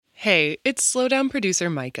Hey, it's Slowdown producer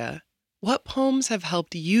Micah. What poems have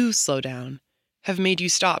helped you slow down, have made you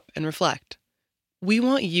stop and reflect? We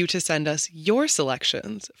want you to send us your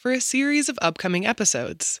selections for a series of upcoming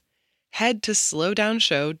episodes. Head to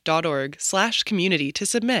slowdownshow.org/community to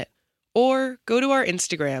submit, or go to our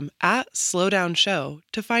Instagram at slowdownshow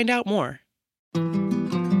to find out more.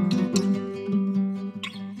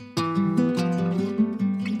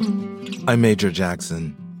 I'm Major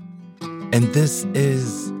Jackson, and this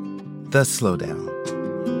is The Slowdown.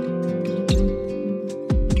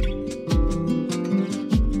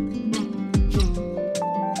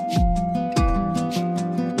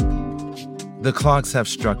 The clocks have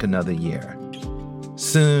struck another year.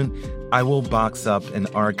 Soon, I will box up and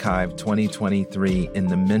archive 2023 in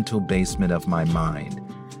the mental basement of my mind.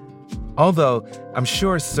 Although I'm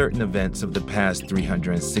sure certain events of the past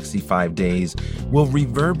 365 days will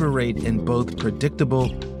reverberate in both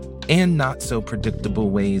predictable and not so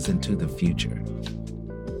predictable ways into the future.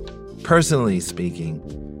 Personally speaking,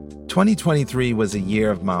 2023 was a year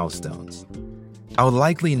of milestones. I will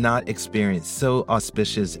likely not experience so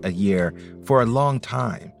auspicious a year for a long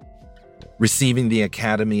time. Receiving the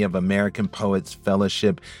Academy of American Poets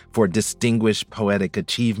Fellowship for Distinguished Poetic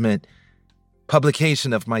Achievement,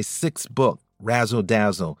 publication of my sixth book, Razzle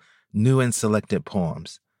Dazzle, New and Selected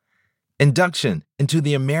Poems, induction into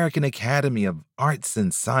the American Academy of Arts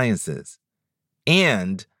and Sciences,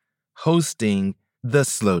 and hosting The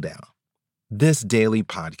Slowdown, this daily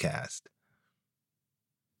podcast.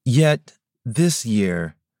 Yet, this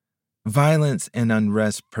year, violence and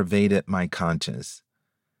unrest pervaded my conscience.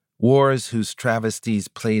 Wars whose travesties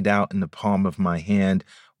played out in the palm of my hand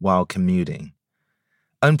while commuting.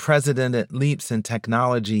 Unprecedented leaps in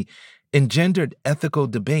technology engendered ethical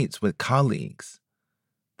debates with colleagues.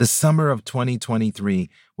 The summer of 2023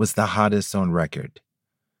 was the hottest on record.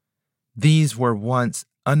 These were once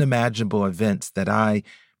unimaginable events that I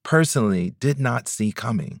personally did not see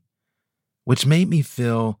coming, which made me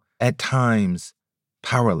feel, at times,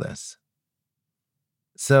 powerless.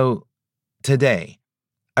 So, today,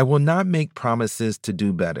 I will not make promises to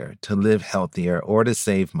do better, to live healthier, or to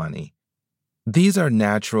save money. These are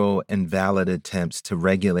natural and valid attempts to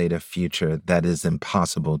regulate a future that is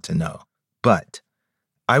impossible to know. But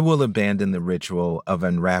I will abandon the ritual of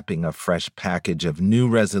unwrapping a fresh package of new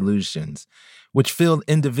resolutions, which feel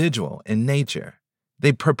individual in nature.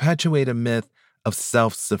 They perpetuate a myth of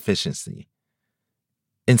self-sufficiency.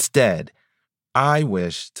 Instead, I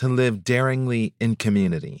wish to live daringly in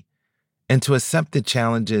community and to accept the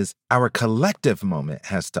challenges our collective moment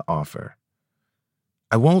has to offer.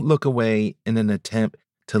 I won't look away in an attempt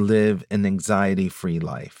to live an anxiety-free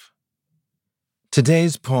life.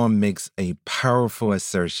 Today's poem makes a powerful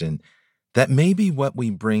assertion that maybe what we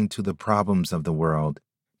bring to the problems of the world,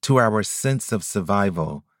 to our sense of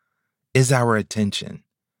survival, is our attention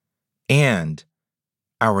and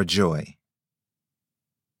our joy.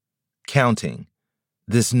 Counting,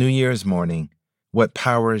 this New Year's morning, what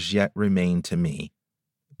powers yet remain to me,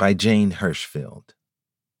 by Jane Hirshfield.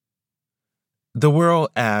 The world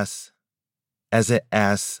asks, as it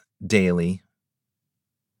asks daily,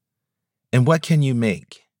 and what can you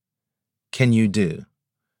make, can you do,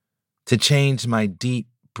 to change my deep,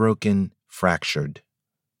 broken, fractured?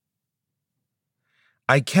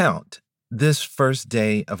 I count, this first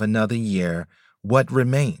day of another year, what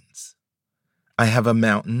remains. I have a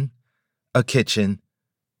mountain, a kitchen,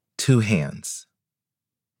 2 hands.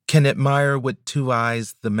 Can admire with 2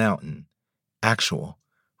 eyes the mountain, actual,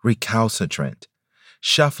 recalcitrant,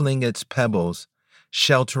 shuffling its pebbles,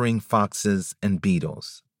 sheltering foxes and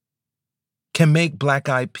beetles. Can make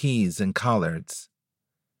black-eyed peas and collards.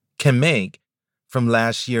 Can make, from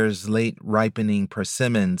last year's late ripening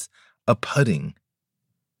persimmons, a pudding.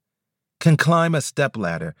 Can climb a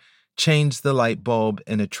stepladder, change the light bulb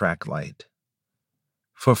in a track light.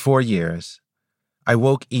 For 4 years, I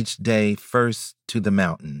woke each day first to the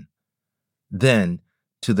mountain, then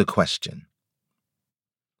to the question.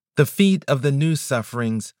 The feet of the new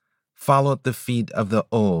sufferings followed the feet of the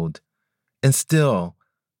old, and still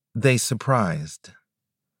they surprised.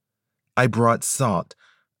 I brought salt,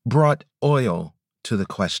 brought oil to the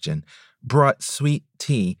question, brought sweet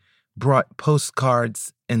tea, brought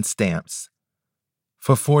postcards and stamps.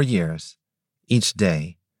 For 4 years, each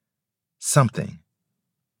day, something.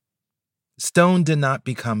 Stone did not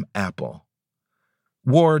become apple.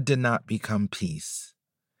 War did not become peace.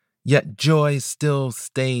 Yet joy still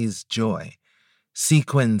stays joy.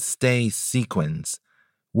 Sequins stay sequins.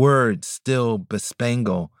 Words still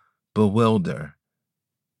bespangle, bewilder.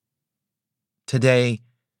 Today,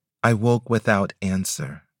 I woke without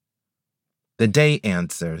answer. The day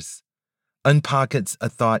answers. unpockets a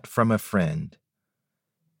thought from a friend.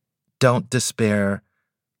 Don't despair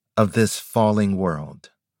of this falling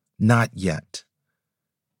world. Not yet.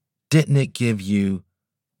 Didn't it give you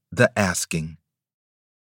the asking?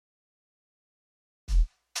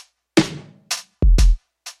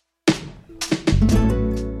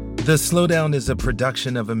 The Slowdown is a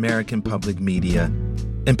production of American Public Media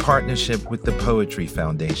in partnership with the Poetry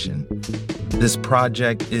Foundation. This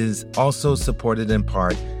project is also supported in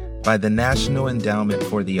part by the National Endowment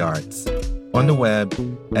for the Arts on the web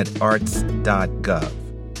at arts.gov.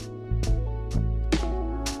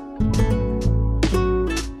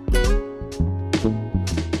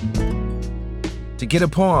 To get a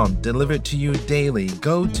poem delivered to you daily,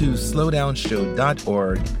 go to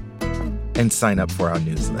slowdownshow.org and sign up for our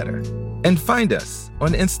newsletter. And find us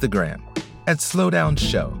on Instagram at Slowdown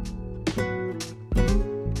Show.